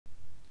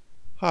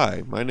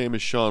Hi, my name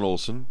is Sean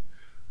Olson.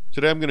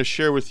 Today I'm going to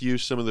share with you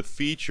some of the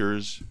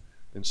features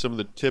and some of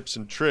the tips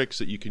and tricks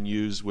that you can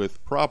use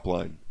with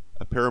PropLine,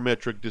 a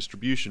parametric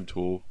distribution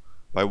tool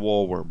by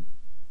Wallworm.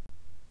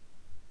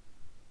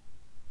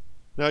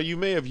 Now you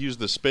may have used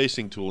the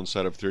spacing tool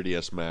inside of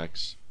 3ds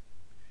Max.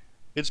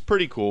 It's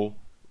pretty cool,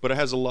 but it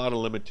has a lot of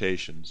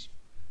limitations.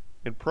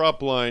 And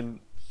PropLine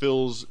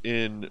fills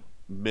in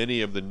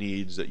many of the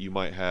needs that you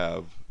might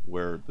have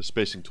where the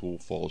spacing tool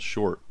falls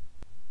short.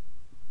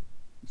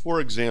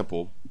 For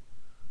example,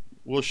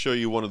 we'll show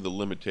you one of the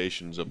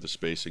limitations of the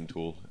spacing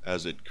tool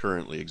as it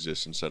currently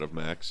exists inside of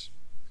Max.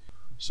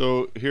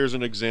 So here's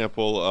an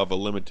example of a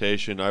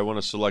limitation. I want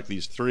to select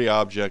these three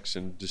objects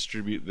and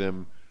distribute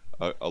them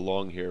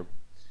along here.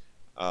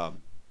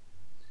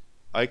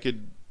 I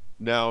could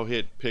now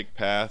hit pick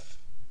path,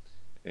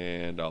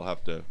 and I'll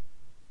have to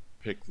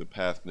pick the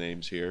path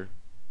names here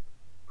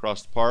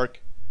across the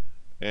park,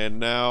 and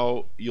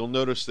now you'll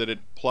notice that it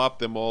plopped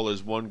them all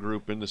as one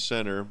group in the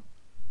center,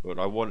 but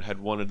I had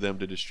wanted them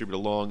to distribute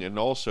along. And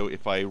also,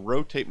 if I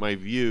rotate my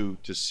view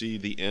to see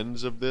the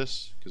ends of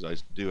this, because I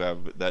do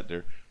have that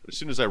there, but as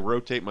soon as I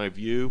rotate my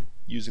view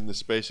using the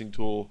spacing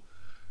tool,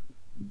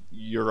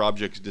 your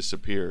objects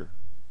disappear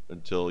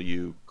until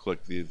you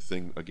click the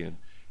thing again,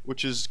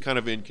 which is kind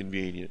of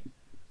inconvenient.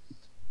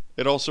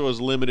 It also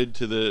is limited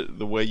to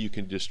the way you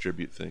can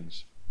distribute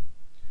things.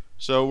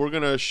 So we're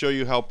going to show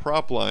you how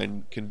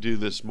PropLine can do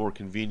this more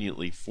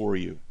conveniently for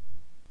you.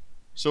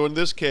 So in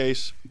this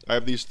case, I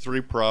have these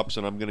three props,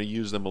 and I'm going to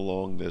use them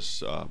along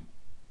this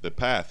the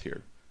path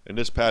here. And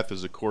this path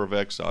is a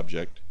CorvX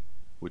object,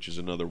 which is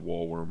another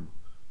Wallworm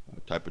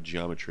type of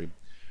geometry.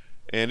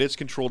 And it's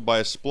controlled by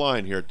a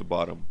spline here at the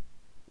bottom.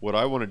 What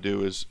I want to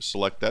do is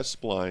select that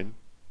spline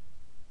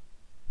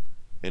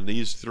and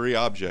these three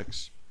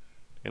objects,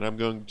 and I'm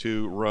going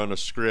to run a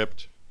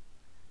script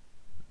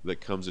that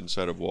comes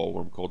inside of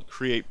Wallworm called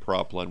create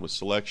PropLine with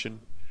selection.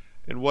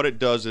 And what it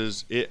does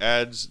is it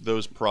adds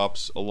those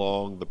props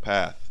along the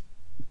path.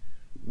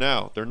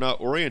 Now, they're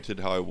not oriented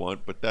how I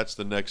want, but that's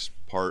the next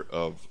part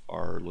of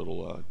our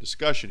little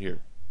discussion here.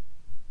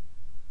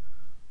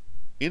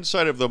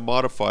 Inside of the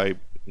Modify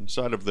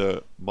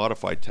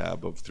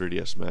tab of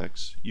 3ds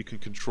Max, you can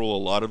control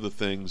a lot of the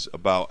things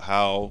about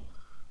how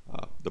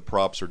the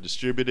props are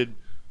distributed.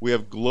 We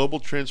have global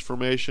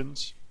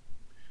transformations,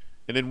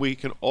 and then we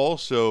can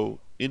also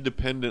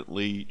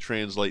independently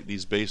translate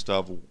these based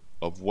off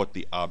of what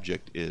the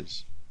object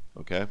is.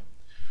 Okay,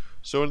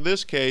 so in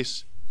this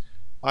case,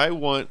 I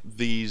want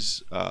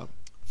these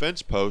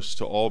fence posts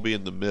to all be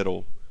in the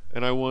middle,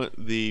 and I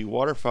want the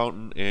water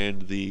fountain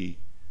and the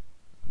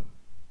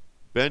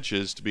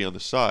benches to be on the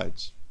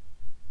sides.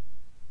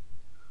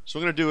 So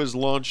what I'm going to do is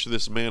launch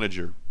this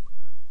manager.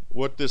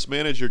 What this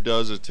manager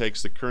does is it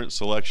takes the current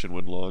selection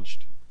when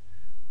launched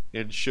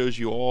and shows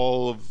you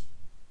all of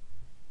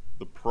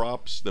the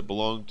props that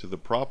belong to the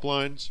prop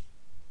lines.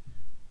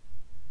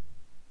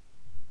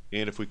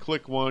 And if we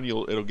click one,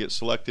 it'll get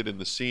selected in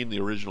the scene, the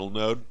original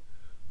node.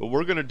 What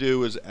we're going to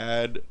do is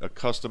add a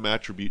custom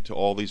attribute to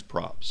all these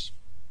props.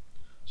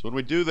 So when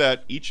we do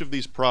that, each of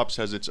these props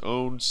has its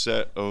own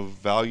set of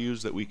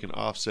values that we can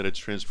offset its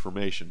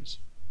transformations.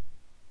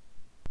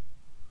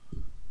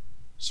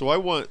 So I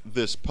want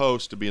this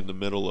post to be in the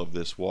middle of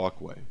this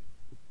walkway.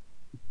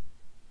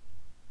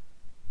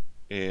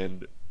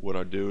 And what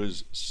I do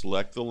is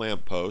select the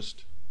lamp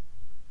post,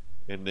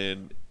 and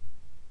then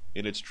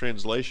in its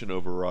translation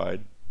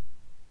override,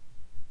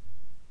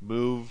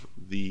 move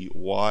the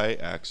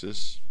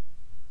y-axis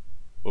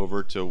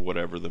over to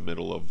whatever the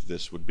middle of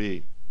this would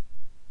be.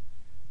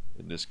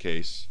 In this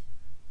case,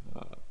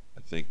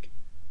 I think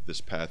this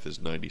path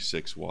is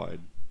 96 wide.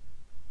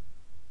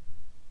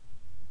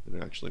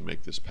 And actually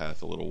make this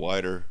path a little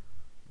wider,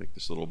 make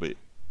this a little bit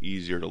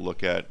easier to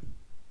look at.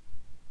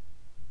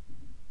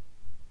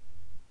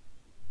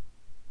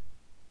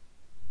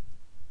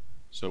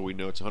 So we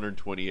know it's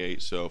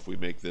 128, so if we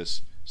make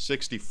this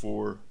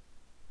 64,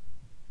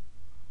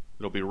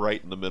 it'll be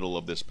right in the middle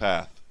of this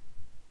path.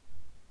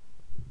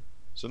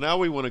 So now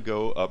we want to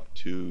go up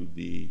to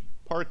the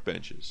park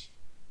benches.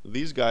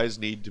 These guys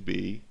need to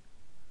be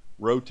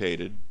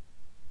rotated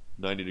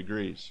 90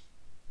 degrees.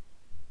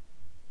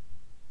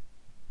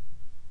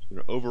 So I'm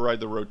going to override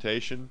the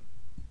rotation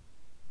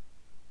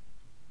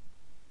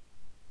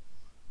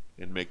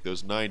and make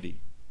those 90.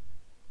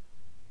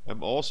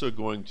 I'm also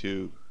going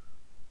to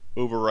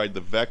override the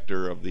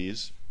vector of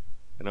these,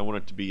 and I want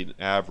it to be an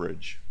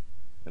average.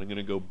 And I'm going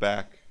to go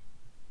back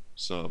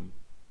some.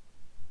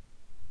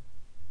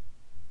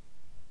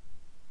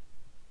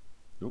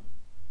 Nope.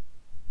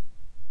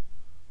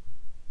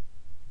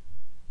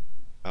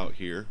 Out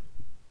here.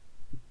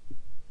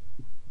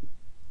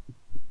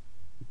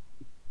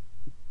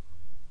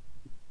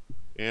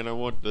 And I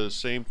want the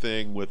same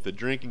thing with the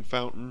drinking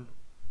fountain.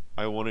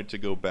 I want it to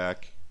go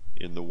back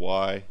in the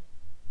Y.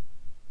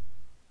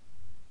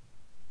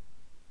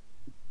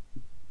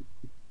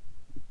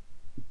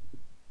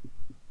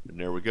 And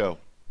there we go.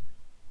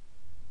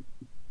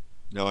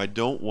 Now I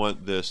don't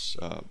want this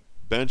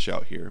bench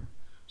out here,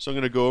 so I'm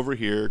going to go over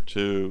here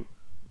to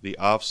the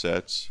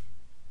offsets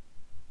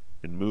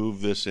and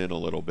move this in a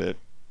little bit.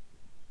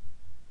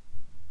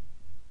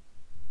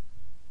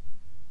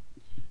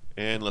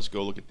 And let's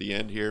go look at the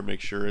end here,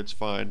 make sure it's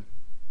fine.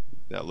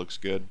 That looks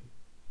good.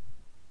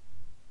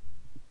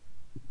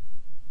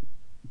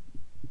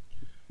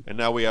 And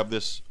now we have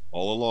this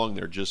all along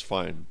there just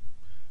fine.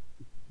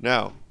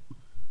 Now,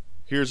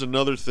 here's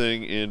another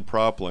thing in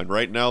PropLine.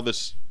 Right now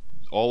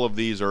all of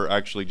these are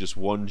actually just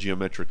one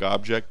geometric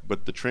object,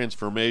 but the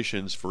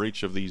transformations for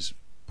each of these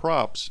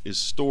props is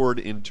stored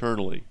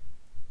internally.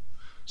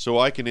 So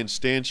I can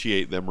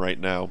instantiate them right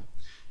now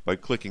by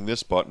clicking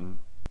this button.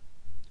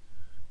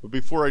 But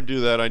before I do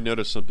that, I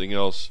noticed something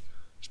else.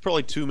 There's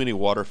probably too many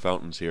water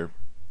fountains here.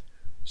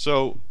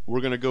 So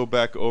we're going to go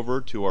back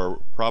over to our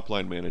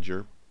PropLine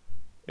manager,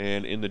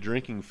 and in the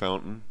drinking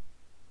fountain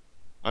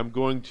I'm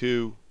going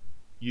to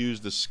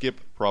use the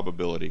skip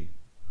probability.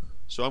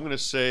 So I'm going to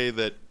say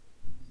that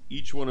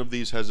each one of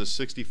these has a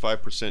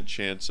 65%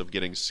 chance of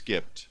getting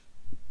skipped.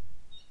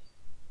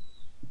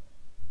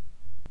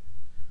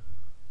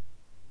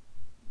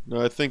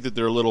 Now I think that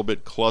they're a little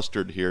bit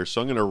clustered here,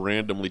 so I'm going to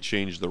randomly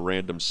change the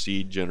random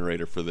seed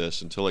generator for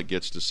this until it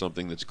gets to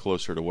something that's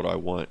closer to what I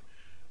want,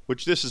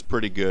 which this is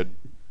pretty good.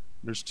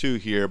 There's 2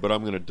 here, but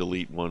I'm going to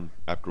delete one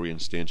after we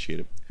instantiate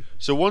it.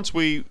 So once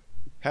we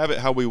have it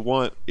how we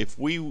want, if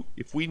we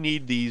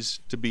need these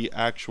to be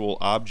actual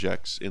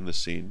objects in the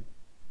scene,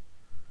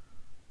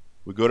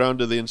 we go down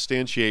to the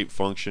instantiate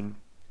function,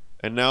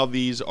 and now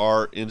these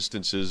are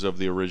instances of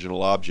the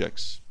original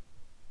objects,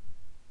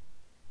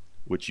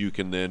 which you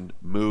can then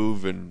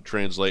move and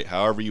translate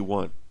however you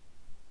want.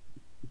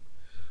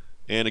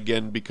 And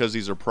again, because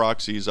these are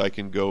proxies, I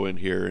can go in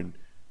here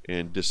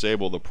and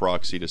disable the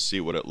proxy to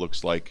see what it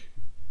looks like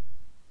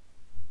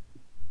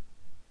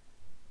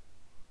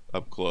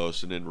up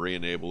close, and then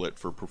re-enable it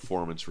for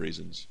performance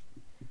reasons.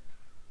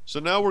 So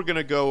now we're going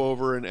to go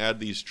over and add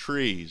these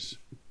trees,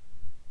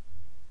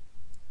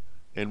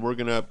 and we're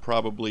going to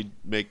probably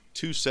make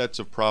 2 sets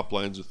of prop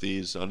lines with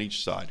these on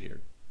each side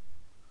here.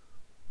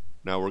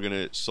 Now we're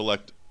going to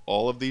select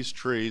all of these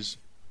trees,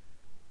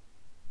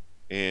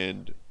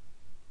 and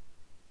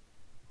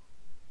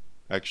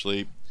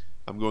actually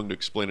I'm going to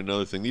explain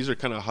another thing. These are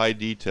kind of high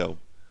detail.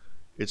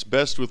 It's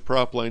best with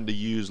PropLine to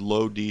use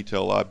low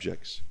detail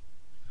objects.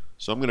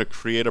 So I'm going to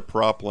create a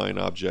PropLine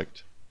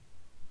object,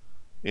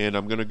 and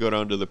I'm going to go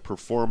down to the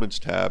Performance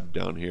tab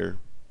down here.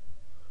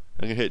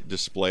 I'm going to hit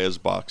Display as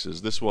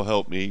Boxes. This will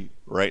help me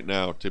right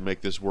now to make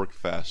this work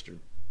faster.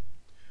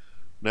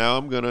 Now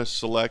I'm going to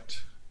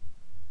select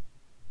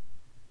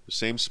the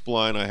same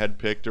spline I had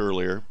picked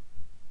earlier,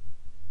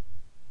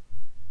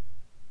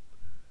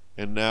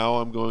 and now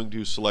I'm going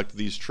to select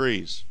these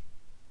trees.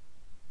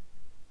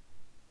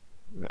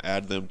 I'm going to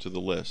add them to the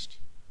list.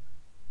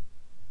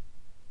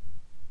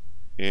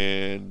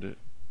 And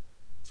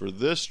for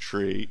this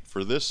tree,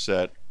 for this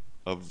set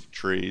of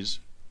trees,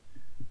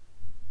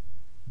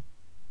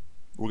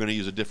 we're going to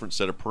use a different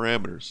set of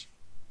parameters.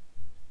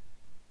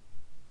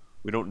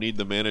 We don't need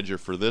the manager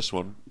for this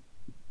one,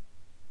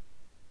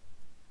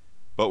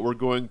 but we're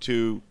going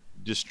to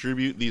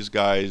distribute these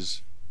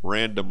guys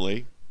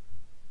randomly.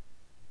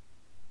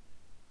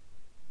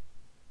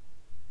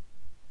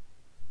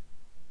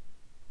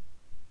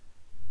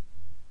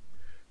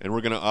 And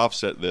we're going to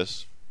offset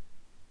this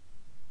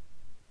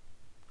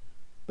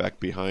back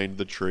behind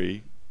the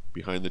tree,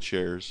 behind the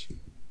chairs.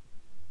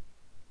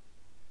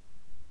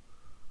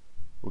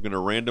 We're going to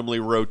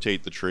randomly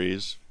rotate the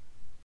trees.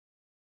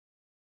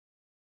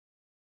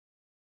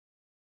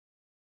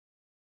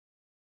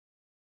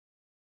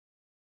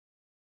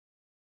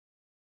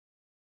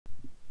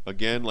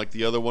 Again, like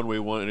the other one, we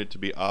wanted it to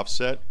be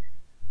offset.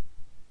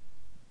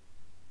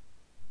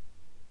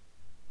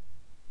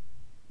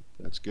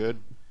 That's good.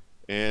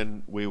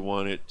 And we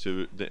want it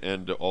to the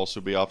end to also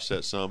be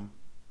offset some.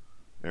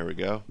 There we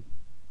go.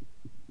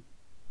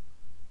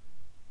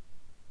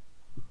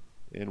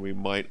 And we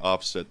might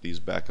offset these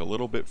back a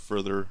little bit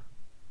further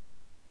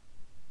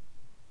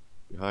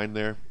behind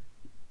there.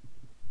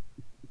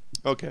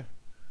 Okay.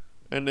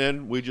 And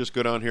then we just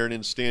go down here and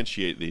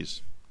instantiate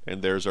these.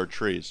 And there's our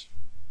trees.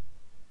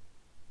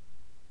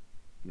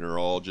 And they're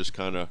all just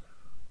kind of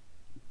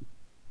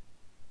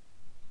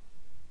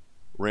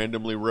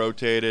randomly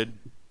rotated.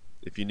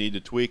 If you need to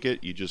tweak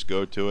it, you just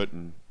go to it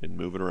and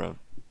move it around.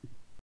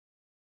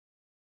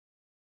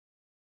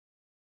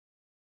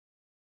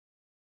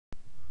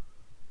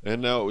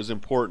 And now it was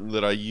important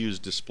that I use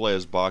display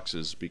as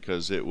boxes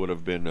because it would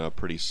have been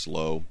pretty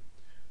slow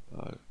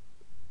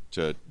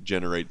to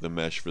generate the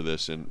mesh for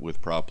this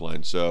with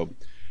PropLine. So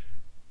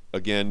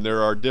again,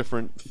 there are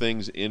different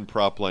things in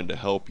PropLine to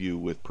help you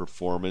with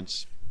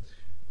performance,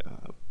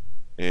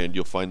 and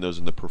you'll find those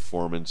in the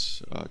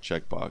performance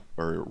checkbox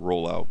or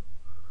rollout.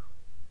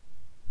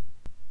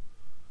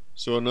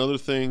 So another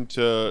thing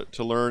to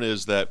learn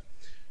is that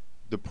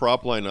the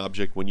PropLine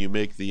object, when you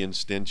make the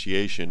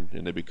instantiation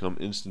and they become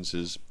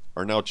instances,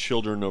 are now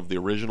children of the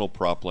original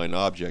PropLine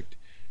object,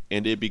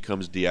 and it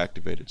becomes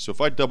deactivated. So if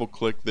I double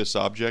click this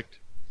object,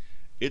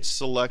 it's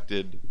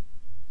selected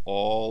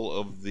all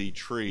of the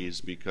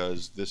trees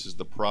because this is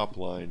the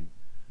PropLine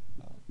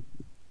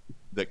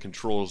that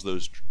controls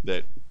those,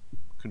 that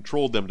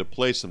controlled them to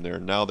place them there.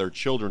 Now they're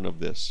children of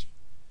this.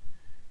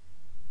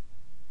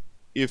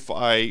 If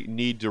I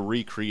need to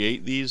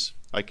recreate these,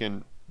 I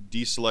can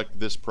deselect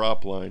this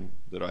PropLine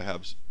that I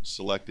have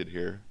selected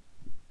here.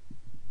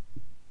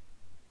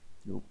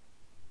 Nope.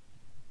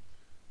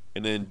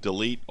 And then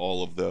delete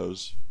all of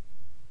those.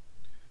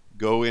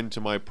 Go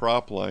into my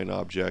PropLine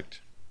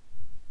object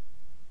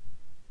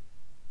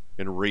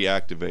and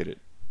reactivate it.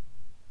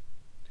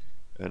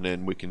 And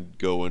then we can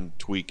go and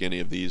tweak any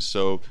of these.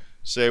 So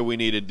say we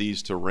needed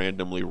these to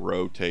randomly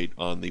rotate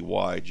on the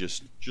Y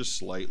just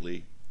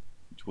slightly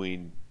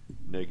between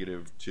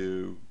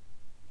 -2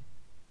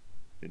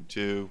 and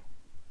 2,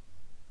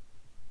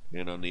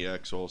 and on the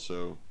X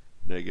also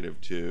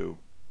 -2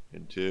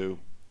 and 2,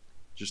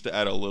 just to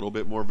add a little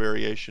bit more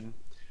variation.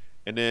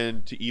 And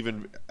then to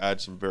even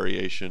add some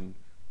variation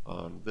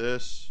on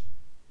this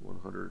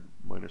 100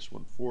 minus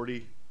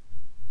 140,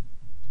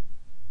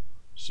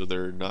 so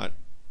they're not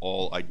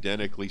all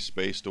identically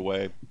spaced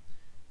away.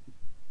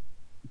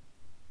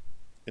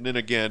 And then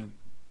again,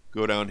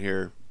 go down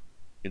here,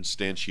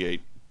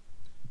 instantiate.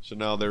 So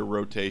now their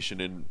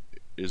rotation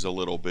is a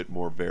little bit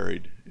more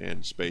varied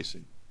and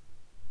spacing.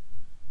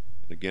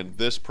 Again,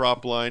 this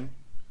PropLine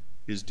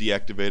is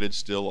deactivated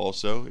still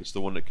also. It's the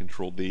one that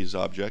controlled these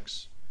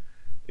objects.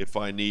 If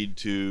I need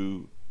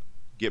to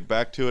get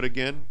back to it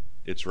again,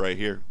 it's right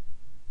here.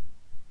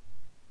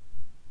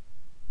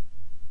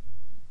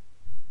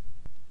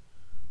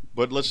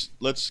 But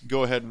let's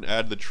go ahead and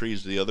add the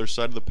trees to the other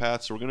side of the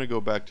path. So we're going to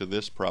go back to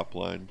this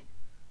PropLine,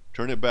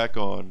 turn it back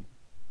on,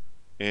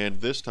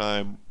 and this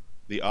time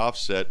the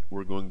offset,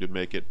 we're going to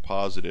make it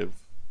positive,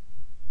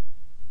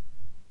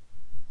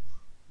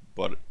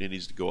 but it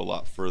needs to go a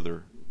lot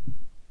further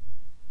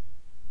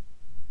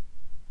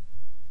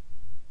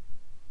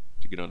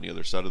to get on the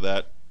other side of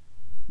that.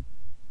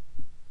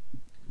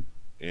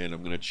 And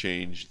I'm going to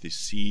change the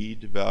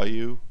seed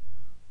value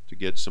to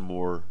get some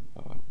more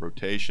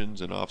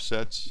rotations and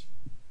offsets.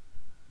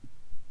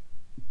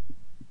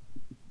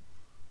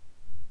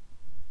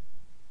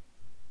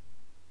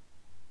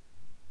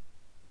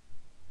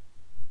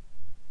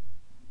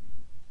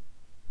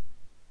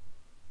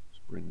 Let's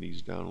bring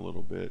these down a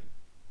little bit.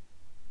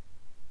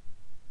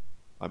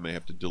 I may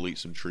have to delete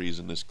some trees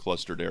in this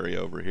clustered area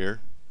over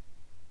here.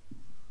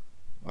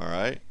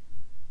 Alright.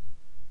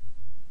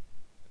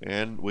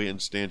 And we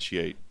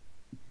instantiate.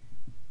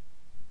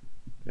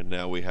 And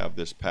now we have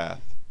this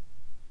path.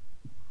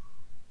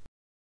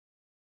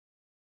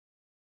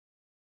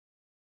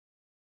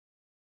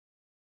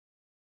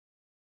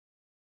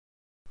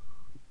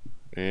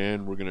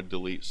 And we're going to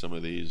delete some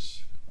of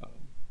these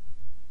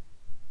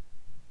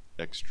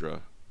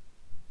extra.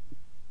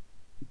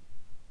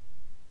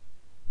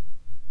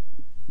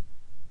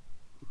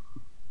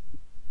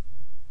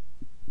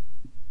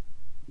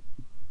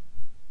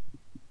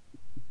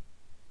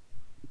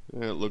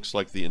 And it looks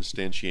like the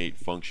instantiate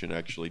function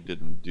actually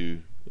didn't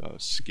do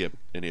skip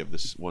any of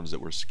the ones that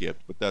were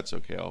skipped, but that's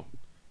okay.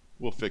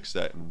 We'll fix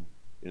that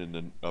in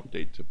an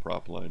update to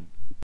PropLine.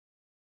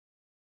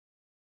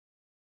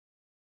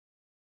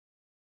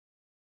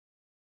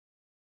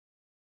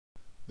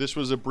 This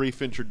was a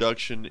brief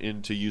introduction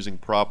into using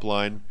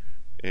PropLine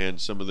and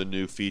some of the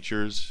new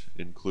features,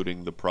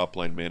 including the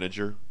PropLine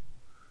Manager.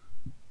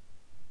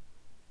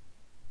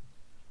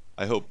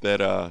 I hope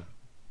that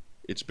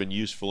it's been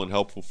useful and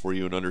helpful for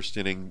you in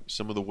understanding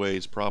some of the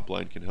ways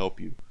PropLine can help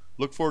you.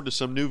 Look forward to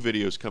some new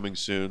videos coming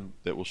soon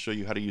that will show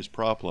you how to use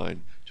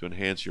PropLine to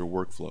enhance your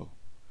workflow.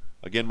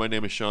 Again, my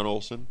name is Sean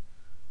Olson.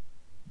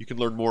 You can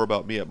learn more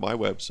about me at my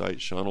website,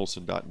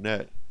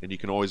 seanolson.net, and you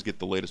can always get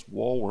the latest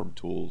wallworm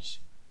tools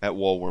at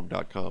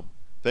wallworm.com.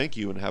 Thank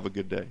you and have a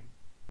good day.